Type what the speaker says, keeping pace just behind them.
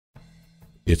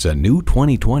It's a new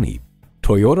 2020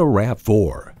 Toyota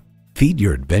RAV4. Feed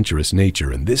your adventurous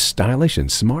nature in this stylish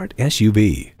and smart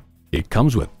SUV. It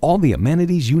comes with all the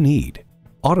amenities you need: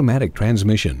 automatic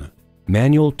transmission,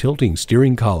 manual tilting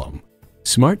steering column,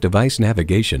 smart device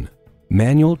navigation,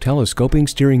 manual telescoping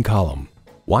steering column,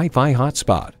 Wi-Fi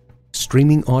hotspot,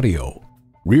 streaming audio,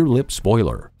 rear lip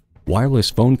spoiler, wireless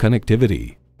phone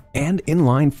connectivity, and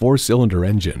inline 4-cylinder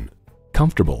engine.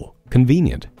 Comfortable,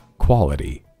 convenient,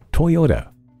 quality. Toyota.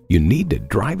 You need to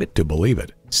drive it to believe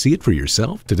it. See it for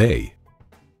yourself today.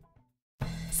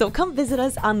 So come visit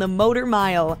us on the Motor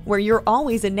Mile, where you're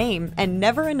always a name and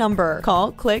never a number.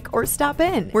 Call, click, or stop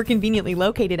in. We're conveniently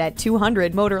located at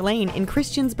 200 Motor Lane in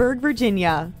Christiansburg,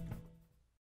 Virginia.